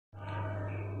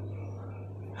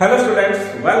Hello students,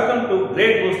 welcome to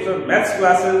Grade Booster Maths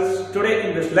classes. Today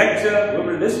in this lecture we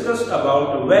will discuss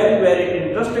about a very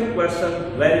interesting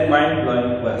question, very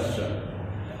mind-blowing question.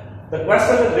 The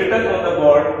question is written on the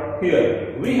board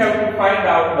here. We have to find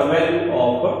out the value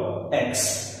of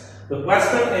x. The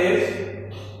question is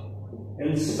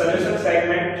in solution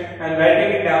segment. I am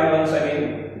writing it down once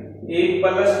again. A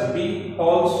plus b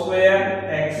whole square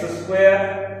x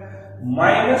square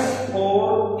minus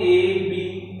 4ab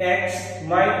x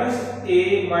minus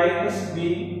a minus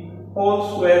b whole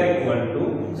square equal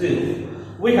to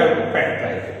 0. We have to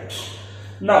factorize it.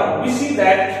 Now we see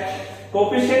that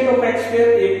coefficient of x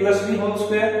square a plus b whole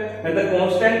square and the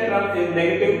constant term is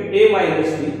negative a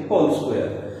minus b whole square.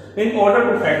 In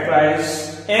order to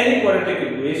factorize any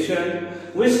quadratic equation,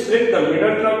 we split the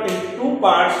middle term in two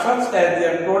parts such as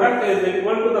their product is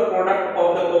equal to the product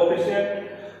of the coefficient,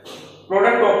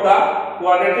 product of the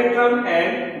quadratic term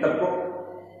and the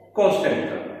constant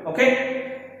term. Okay,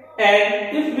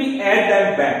 and if we add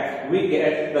them back we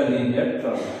get the linear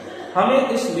term. हमें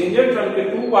इस linear term के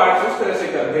two parts इस तरह से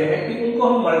करते हैं कि उनको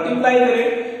हम मल्टीप्लाई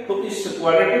करें तो इस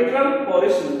क्वाड्रेटिक टर्म और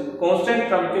इस कांस्टेंट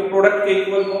टर्म के प्रोडक्ट के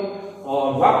इक्वल हो और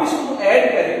वापस उसको ऐड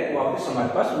करें, वापस हमारे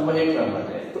पास वही टर्म आ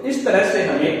जाए। तो इस तरह से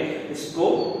हमें इसको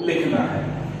लिखना है।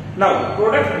 नाउ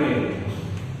प्रोडक्ट में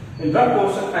in the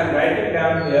question I am writing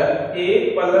down here a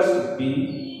plus b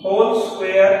whole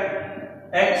square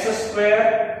x square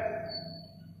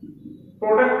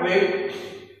product with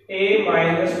a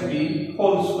minus b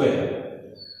whole square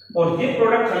और ये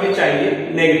प्रोडक्ट हमें चाहिए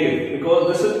negative because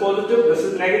this is positive this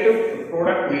is negative,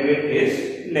 product negative is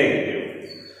negative.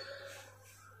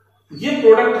 ये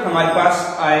product हमारे पास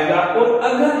आएगा और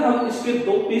अगर हम इसके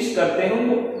दो पीस करते हैं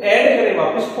उनको ऐड करें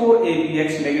वापस 4abx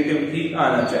नेगेटिव भी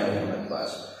आना चाहिए हमारे पास।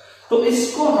 तो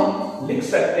इसको हम लिख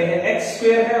सकते हैं x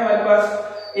स्क्वायर है हमारे पास,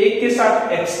 एक के साथ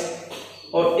x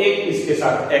और एक इसके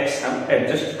साथ x हम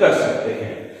एडजस्ट कर सकते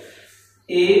हैं।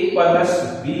 a plus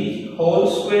b whole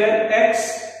square x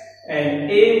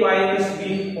and a minus b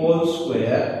whole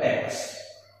square x,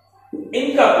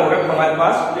 इनका प्रोडक्ट हमारे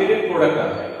पास नेगेटिव प्रोडक्ट आ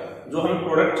जाएगा जो हमें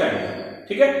प्रोडक्ट चाहिए।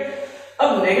 ठीक है,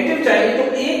 अब नेगेटिव चाहिए तो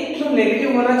एक जो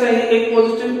नेगेटिव होना चाहिए एक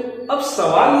पॉजिटिव। अब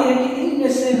सवाल ये है कि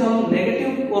इनमें से हम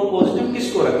नेगेटिव और पॉजिटिव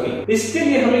किसको रखें। इसके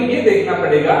लिए हमें ये देखना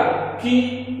पड़ेगा कि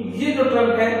ये जो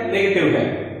टर्म है नेगेटिव है,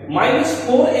 माइनस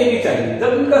 4ab चाहिए।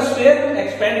 जब इनका स्क्वायर हम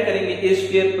एक्सपेंड करेंगे a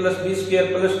square plus b square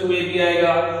plus 2ab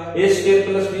आएगा, a square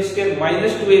plus b square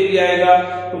minus 2ab आएगा।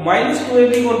 तो माइनस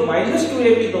 2ab और माइनस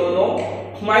 2ab दोनों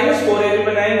माइनस 4ab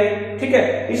बनाएंगे। ठीक है,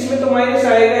 इसमें तो माइनस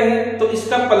आएगा ही तो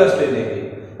इसका प्लस ले लेंगे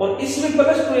और इसमें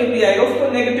प्लस 2ab आएगा,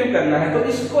 उसको नेगेटिव करना है तो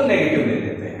इसको नेगेटिव ले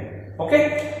लेते हैं। ओके,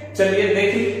 चलिए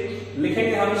देखिए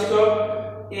लिखेंगे हम इसको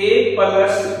a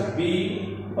plus b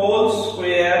whole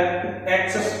square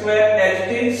x square as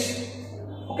it is,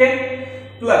 okay,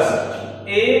 plus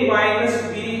a minus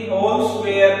b whole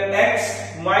square x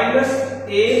minus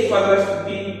a plus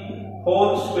b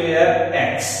whole square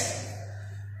x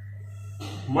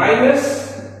minus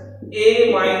a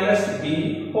minus b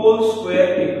whole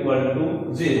square equal to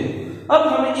 0। अब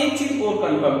हमें एक चीज और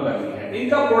confirm करनी है,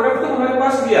 इनका product तो हमारे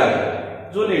पास भी आ गया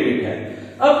जो नेगेटिव है।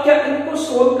 अब क्या इनको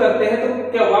सोल्व करते हैं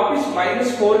तो क्या वापस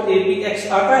माइनस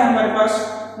 4abx आता है हमारे पास,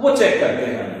 वो चेक करते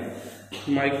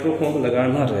हैं। माइक्रोफोन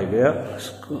लगाना रह गया,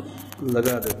 इसको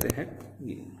लगा देते हैं।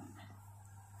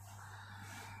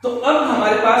 तो अब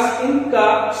हमारे पास इनका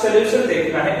सॉल्यूशन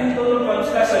देखना है, इन दोनों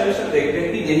टर्म्स का सॉल्यूशन देखते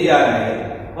हैं कि यही आ रहा है।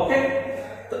 ओके,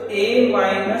 तो a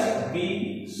minus b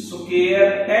square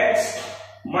x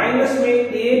minus में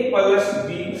a plus b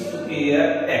square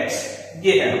x,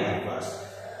 ये है हमारे पास।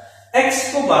 x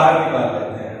को बाहर निकाल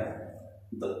लेते हैं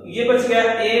तो ये बच गया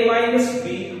a minus b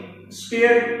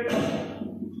square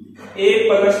a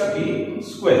plus b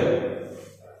square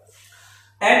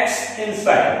x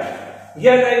inside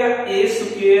यह आ जाएगा a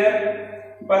square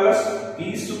plus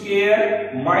b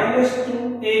square minus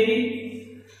 2ab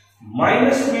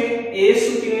minus में a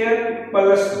square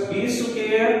plus b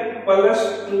square plus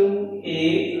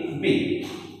 2ab।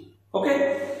 Okay,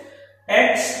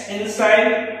 x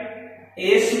inside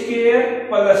a square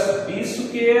plus b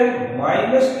square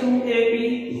minus 2ab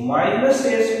minus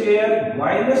a square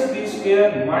minus b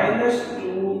square minus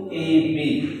 2ab।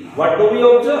 What do we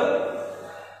observe?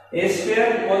 a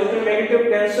square positive negative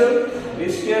cancel,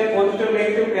 b square positive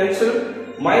negative cancel,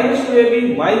 minus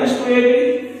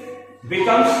 2ab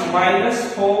becomes minus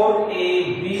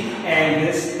 4ab and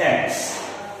this x।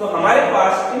 तो हमारे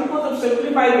पास इनको जब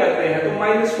simplify करते हैं तो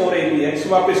minus 4abx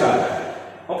वापस आ जाता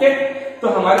है। ओके, तो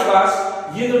हमारे पास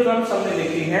ये जो टर्म्स हमने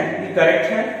लिखी हैं ये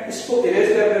करेक्ट है, इसको इरेज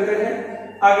कर देते हैं।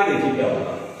 आगे देखिए क्या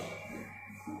होगा।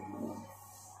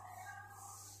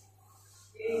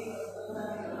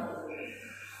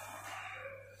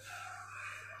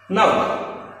 Now,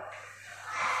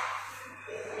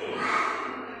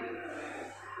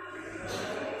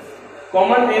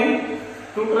 common in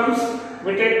two terms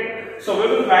we take, so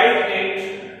we will write it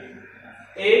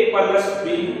a plus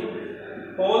b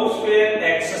whole square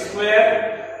x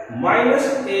square minus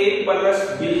a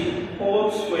plus b whole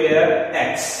square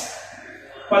x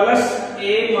plus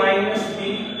a minus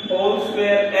b whole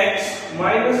square x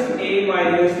minus a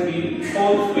minus b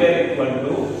whole square equal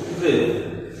to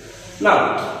 0.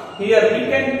 Now, here we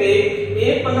can take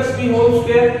a plus b whole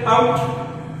square out,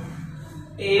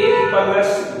 a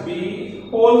plus b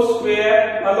whole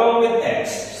square along with x,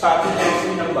 साथ में x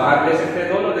भी हम बाहर ले सकते हैं,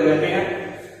 दोनों जगह पे हैं.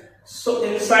 So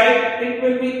inside it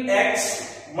will be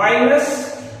x minus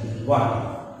 1.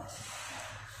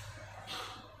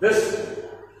 This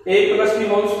a plus b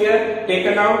whole square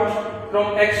taken out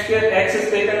from x square, x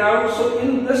is taken out. So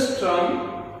in this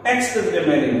term, x is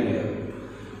remaining here.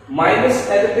 Minus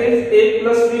as it is a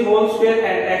plus b whole square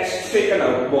and x taken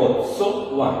out both.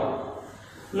 So 1.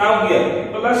 Now here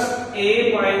plus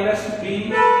a minus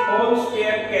b whole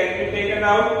square can be taken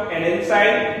out and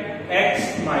inside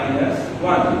x minus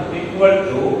 1 equal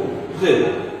to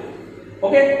 0.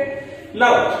 Okay.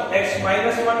 Now x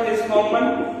minus 1 is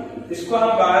common. इसको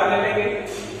हम बाहर ले लेंगे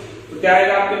तो क्या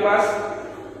आएगा आपके पास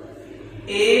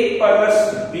a plus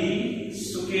b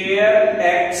square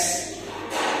x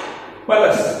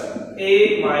plus a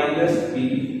minus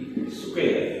b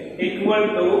square equal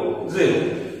to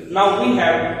 0. Now we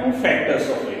have two factors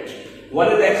of it.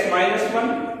 One is x minus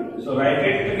 1. So write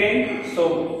it again.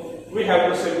 So we have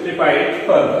to simplify it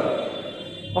further.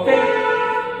 Okay.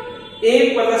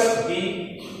 A plus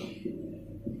b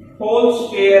whole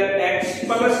square x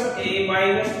plus a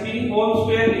minus b whole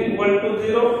square equal to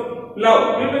 0.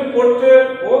 Now we will put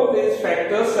both these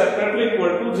factors separately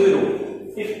equal to 0.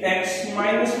 If x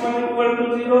minus 1 equal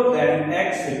to 0, then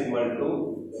x equal to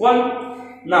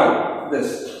 1. Now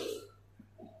this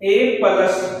a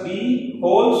plus b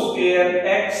whole square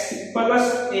x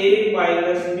plus a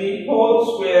minus b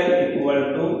whole square equal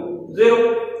to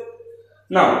 0.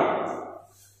 Now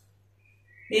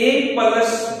a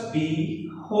plus b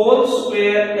whole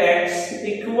square x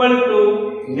equal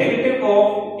to negative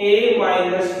of a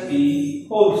minus b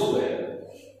whole square.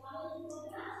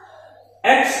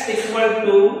 X equal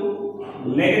to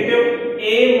negative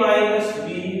a minus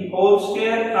b whole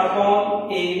square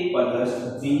upon a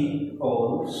plus b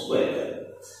whole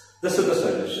square. This is the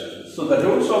solution. So the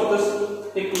roots of this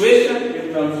equation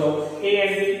in terms of a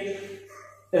and b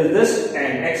is this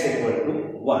and x equal to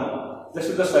 1. This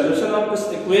is the solution of this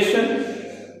equation.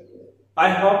 I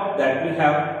hope that we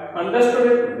have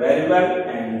understood it very well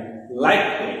and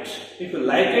liked it. If you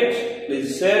like it,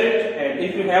 please share it, and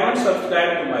if you haven't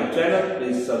subscribed to my channel,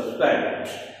 please subscribe it.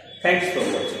 Thanks for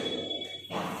watching.